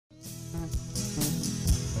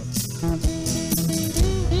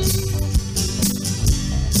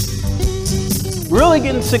Really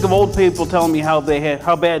getting sick of old people telling me how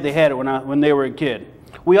bad they had it when they were a kid.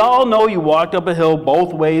 We all know you walked up a hill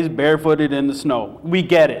both ways barefooted in the snow. We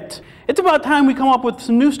get it. It's about time we come up with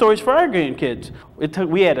some new stories for our grandkids.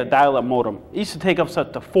 We had a dial-up modem. It used to take up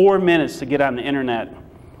up to 4 minutes to get on the internet.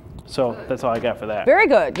 So that's all I got for that. Very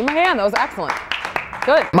good. Give him a hand. That was excellent.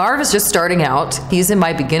 Good. Marv is just starting out. He's in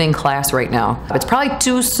my beginning class right now. It's probably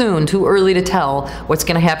too soon, too early to tell what's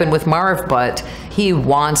going to happen with Marv, but he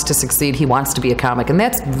wants to succeed. He wants to be a comic, and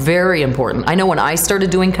that's very important. I know when I started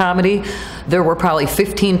doing comedy, there were probably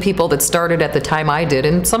 15 people that started at the time I did,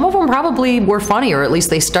 and some of them probably were funny, or at least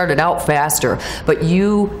they started out faster. But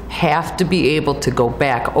you have to be able to go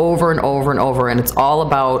back over and over and over, and it's all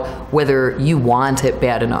about whether you want it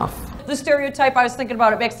bad enough. The stereotype I was thinking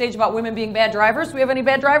about it backstage about women being bad drivers. Do we have any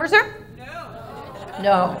bad drivers here? No.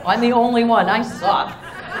 No, I'm the only one. I suck.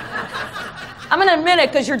 I'm gonna admit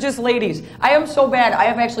it because you're just ladies. I am so bad, I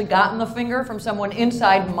have actually gotten the finger from someone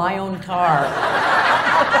inside my own car.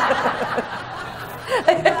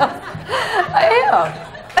 I have.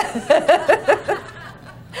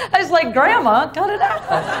 I was like, Grandma, cut it out.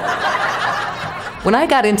 When I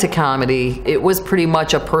got into comedy, it was pretty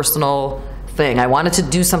much a personal thing. I wanted to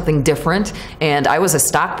do something different, and I was a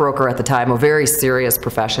stockbroker at the time, a very serious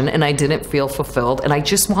profession, and I didn't feel fulfilled, and I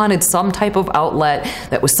just wanted some type of outlet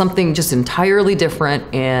that was something just entirely different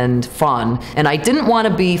and fun. And I didn't want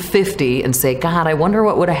to be 50 and say, God, I wonder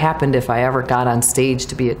what would have happened if I ever got on stage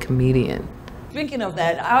to be a comedian. Speaking of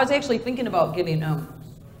that, I was actually thinking about getting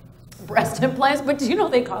breast implants, but do you know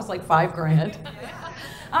they cost like $5 grand?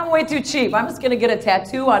 I'm way too cheap. I'm just gonna get a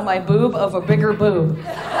tattoo on my boob of a bigger boob.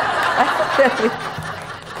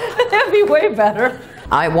 That'd be way better.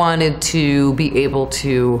 I wanted to be able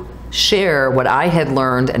to share what I had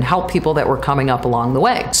learned and help people that were coming up along the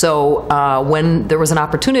way. So when there was an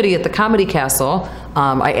opportunity at the Comedy Castle,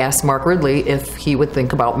 I asked Mark Ridley if he would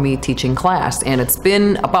think about me teaching class. And it's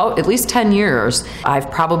been about at least 10 years. I've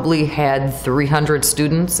probably had 300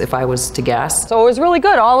 students, if I was to guess. So it was really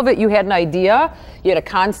good. All of it, you had an idea, you had a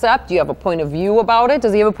concept, you have a point of view about it.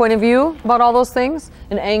 Does he have a point of view about all those things?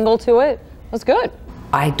 An angle to it? That's good.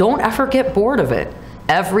 I don't ever get bored of it.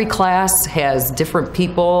 Every class has different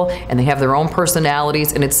people, and they have their own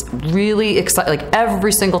personalities, and it's really exciting. Like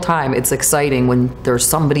every single time, it's exciting when there's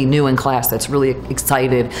somebody new in class that's really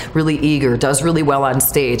excited, really eager, does really well on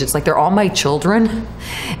stage. It's like they're all my children,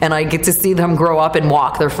 and I get to see them grow up and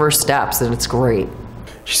walk their first steps, and it's great.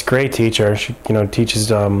 She's a great teacher. She,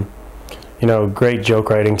 teaches, great joke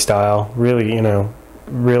writing style. Really,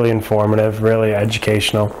 really informative, really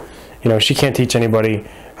educational. She can't teach anybody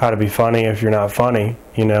how to be funny if you're not funny,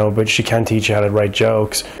 but she can teach you how to write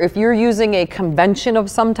jokes. If you're using a convention of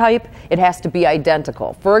some type, it has to be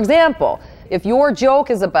identical. For example, if your joke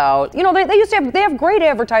is about, they have great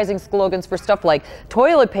advertising slogans for stuff like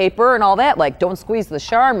toilet paper and all that, like don't squeeze the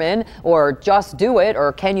Charmin, or just do it,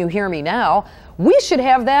 or can you hear me now? We should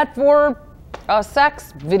have that for a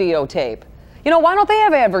sex videotape. Why don't they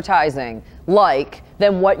have advertising?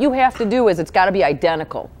 Then what you have to do is it's got to be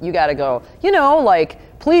identical. You got to go,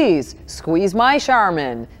 please squeeze my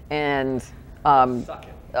Charmin, and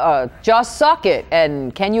just suck it,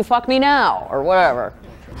 and can you fuck me now, or whatever.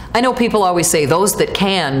 I know people always say those that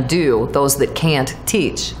can do, those that can't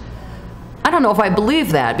teach. I don't know if I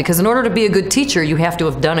believe that, because in order to be a good teacher, you have to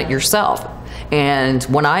have done it yourself. And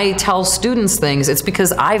when I tell students things, it's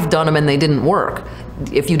because I've done them and they didn't work.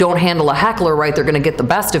 If you don't handle a heckler right, they're going to get the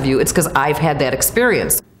best of you. It's because I've had that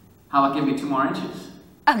experience. How about give me 2 more inches?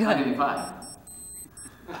 Oh, good. I'll give you 5.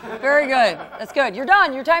 Very good. That's good. You're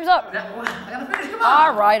done. Your time's up. I gotta finish. Come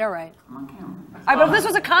on. All right. I'm on camera. All right, but if this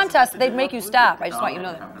was a contest, they'd make you stop. I just want you to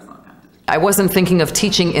know that. I wasn't thinking of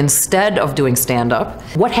teaching instead of doing stand-up.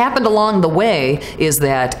 What happened along the way is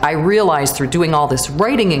that I realized through doing all this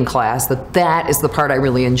writing in class that that is the part I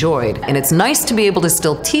really enjoyed. And it's nice to be able to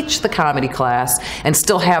still teach the comedy class and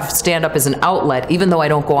still have stand-up as an outlet, even though I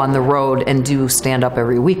don't go on the road and do stand-up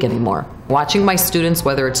every week anymore. Watching my students,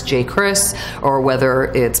 whether it's Jay Chris or whether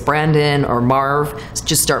it's Brandon or Marv,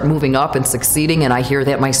 just start moving up and succeeding, and I hear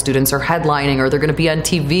that my students are headlining or they're going to be on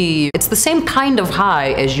TV. It's the same kind of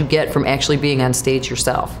high as you get from actually being on stage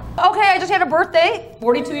yourself. Okay, I just had a birthday,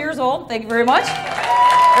 42 years old. Thank you very much.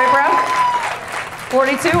 Very proud.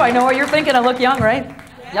 42, I know what you're thinking. I look young, right?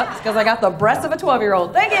 Yep, it's because I got the breasts of a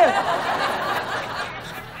 12-year-old. Thank you.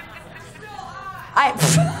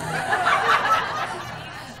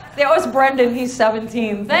 That was Brendon, he's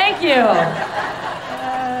 17. Thank you.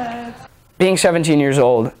 Being 17 years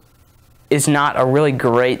old is not a really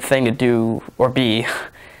great thing to do or be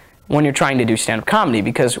when you're trying to do stand-up comedy,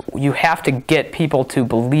 because you have to get people to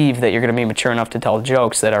believe that you're going to be mature enough to tell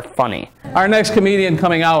jokes that are funny. Our next comedian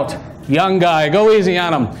coming out, young guy, go easy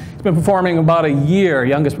on him. He's been performing about a year,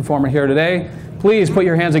 youngest performer here today. Please put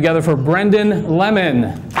your hands together for Brendon Lemon.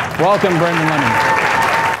 Welcome, Brendon Lemon.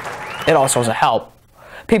 It also is a help.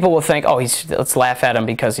 People will think, oh, let's laugh at him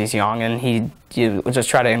because he's young, and you just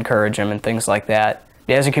try to encourage him and things like that.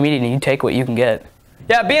 As a comedian, you take what you can get.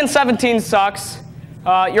 Yeah, being 17 sucks.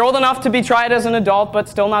 You're old enough to be tried as an adult, but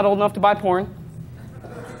still not old enough to buy porn.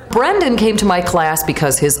 Brendon came to my class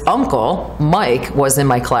because his uncle, Mike, was in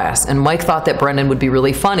my class. And Mike thought that Brendon would be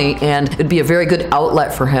really funny, and it'd be a very good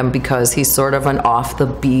outlet for him because he's sort of an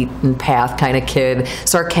off-the-beaten path kind of kid,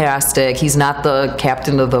 sarcastic. He's not the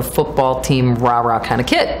captain of the football team, rah-rah kind of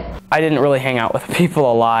kid. I didn't really hang out with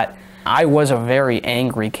people a lot. I was a very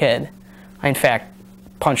angry kid. I, in fact,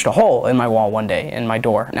 punched a hole in my wall one day in my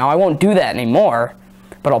door. Now, I won't do that anymore,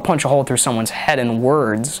 but I'll punch a hole through someone's head in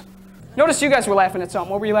words. Notice you guys were laughing at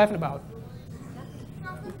something. What were you laughing about?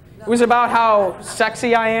 It was about how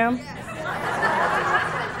sexy I am.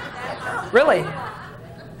 Really?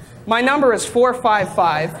 My number is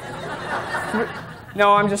 455.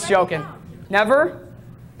 No, I'm just joking. Never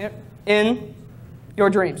in your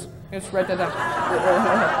dreams. Just write that down.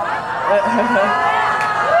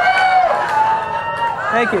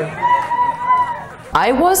 Thank you.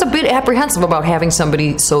 I was a bit apprehensive about having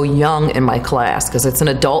somebody so young in my class because it's an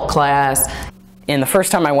adult class. And the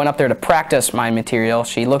first time I went up there to practice my material,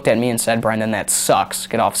 she looked at me and said, "Brendon, that sucks.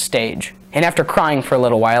 Get off stage." And after crying for a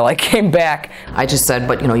little while, I came back. I just said,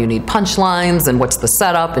 but you need punchlines and what's the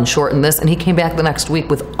setup and shorten this. And he came back the next week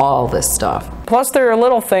with all this stuff. Plus, there are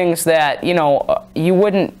little things that, you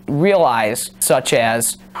wouldn't realize, such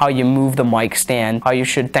as how you move the mic stand, how you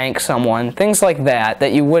should thank someone, things like that,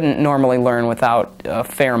 that you wouldn't normally learn without a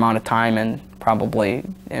fair amount of time and probably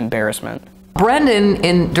embarrassment.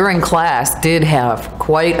 Brendon, during class, did have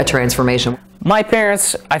quite a transformation. My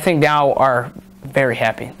parents, I think now, are very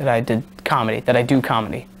happy that I do comedy.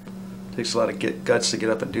 It takes a lot of guts to get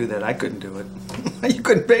up and do that. I couldn't do it. You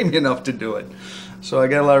couldn't pay me enough to do it. So I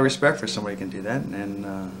got a lot of respect for somebody who can do that,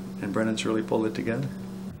 and Brendon's really pulled it together.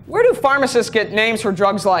 Where do pharmacists get names for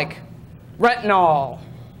drugs like retinol,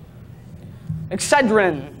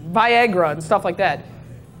 Excedrin, Viagra, and stuff like that?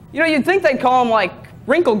 You'd think they'd call them like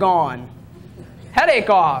wrinkle gone, headache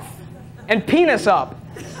off, and penis up.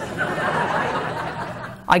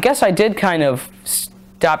 I guess I did kind of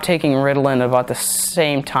stop taking Ritalin about the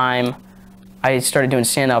same time I started doing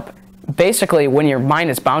stand-up. Basically, when your mind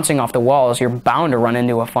is bouncing off the walls, you're bound to run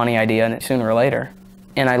into a funny idea sooner or later.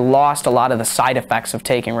 And I lost a lot of the side effects of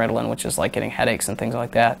taking Ritalin, which is like getting headaches and things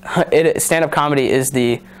like that. Stand-up comedy is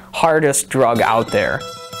the hardest drug out there.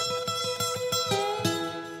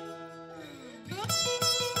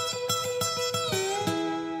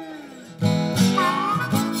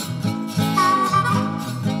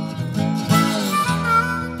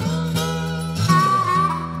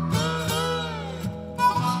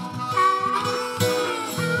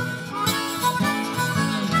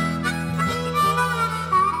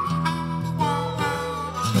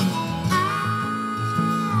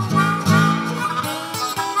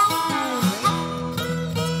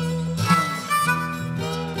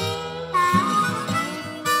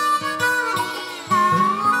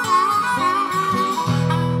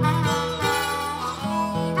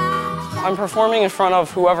 I'm performing in front of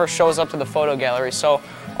whoever shows up to the photo gallery, so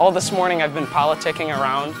all this morning I've been politicking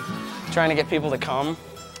around, trying to get people to come.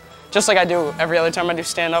 Just like I do every other time I do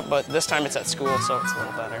stand-up, but this time it's at school, so it's a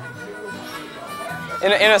little better.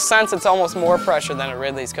 In a sense, it's almost more pressure than at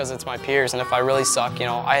Ridley's because it's my peers, and if I really suck,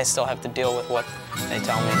 I still have to deal with what they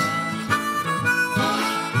tell me.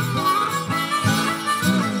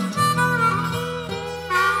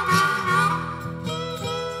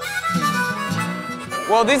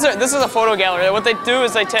 Well, this is a photo gallery. What they do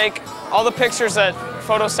is they take all the pictures that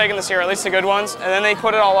photos taken this year, at least the good ones, and then they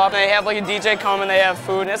put it all up. They have like a DJ come and they have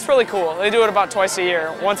food, and it's really cool. They do it about twice a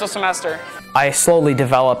year, once a semester. I slowly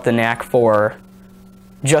developed the knack for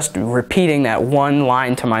just repeating that one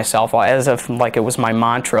line to myself as if like it was my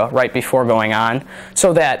mantra right before going on,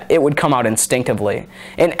 so that it would come out instinctively.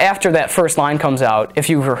 And after that first line comes out, if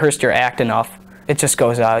you've rehearsed your act enough, it just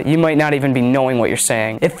goes out. You might not even be knowing what you're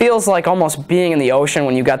saying. It feels like almost being in the ocean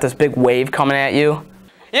when you got this big wave coming at you.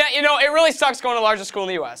 Yeah, it really sucks going to the largest school in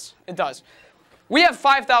the U.S. It does. We have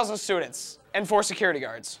 5,000 students and 4 security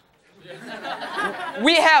guards.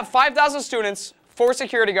 We have 5,000 students, 4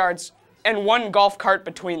 security guards, and 1 golf cart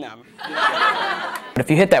between them. If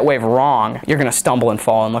you hit that wave wrong, you're going to stumble and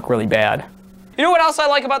fall and look really bad. You know what else I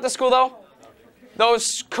like about this school, though?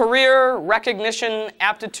 those career recognition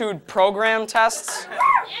aptitude program tests.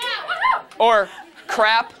 Or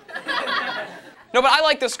crap. No, but I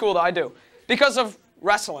like this school though, I do. Because of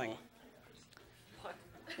wrestling.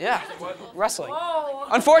 Yeah, wrestling.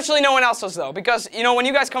 Unfortunately, no one else does though, because you know when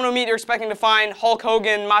you guys come to a meet, you're expecting to find Hulk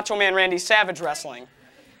Hogan, Macho Man Randy Savage wrestling,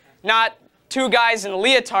 not two guys in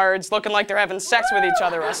leotards looking like they're having sex with each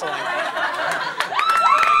other wrestling.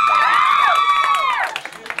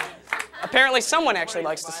 Apparently, someone actually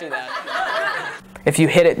likes to see that. If you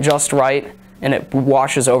hit it just right and it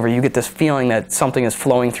washes over, you get this feeling that something is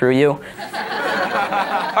flowing through you.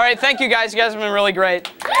 All right, thank you guys. You guys have been really great.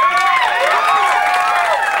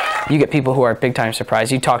 You get people who are big time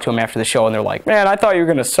surprised. You talk to them after the show and they're like, man, I thought you were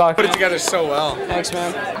going to suck. Put it together so well. Thanks,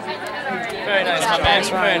 man. Very nice, my man.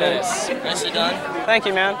 Very nice. Nicely done. Thank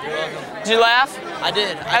you, man. Did you laugh? I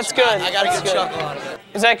did. That's good. I got a good chuckle out of it.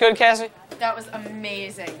 Is that good, Cassie? That was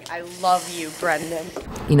amazing. I love you, Brendon.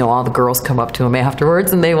 You know, all the girls come up to him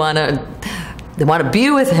afterwards and they want to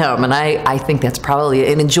be with him, and I think that's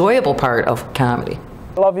probably an enjoyable part of comedy.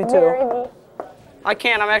 Love you too. I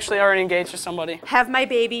can't. I'm actually already engaged to somebody. Have my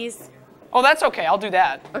babies. Oh, that's okay. I'll do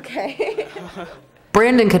that. Okay.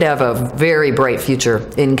 Brendon could have a very bright future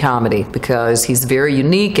in comedy because he's very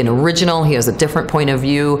unique and original. He has a different point of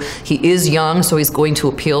view. He is young, so he's going to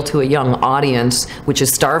appeal to a young audience, which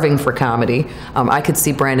is starving for comedy. I could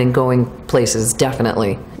see Brendon going places,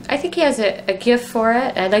 definitely. I think he has a gift for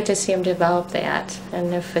it. I'd like to see him develop that.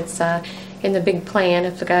 And if it's in the big plan,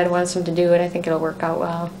 if the guy wants him to do it, I think it'll work out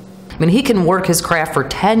well. I mean, he can work his craft for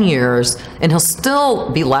 10 years, and he'll still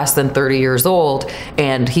be less than 30 years old,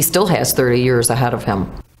 and he still has 30 years ahead of him.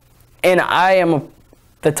 And I am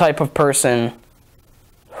the type of person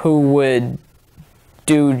who would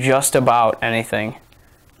do just about anything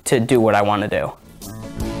to do what I want to do.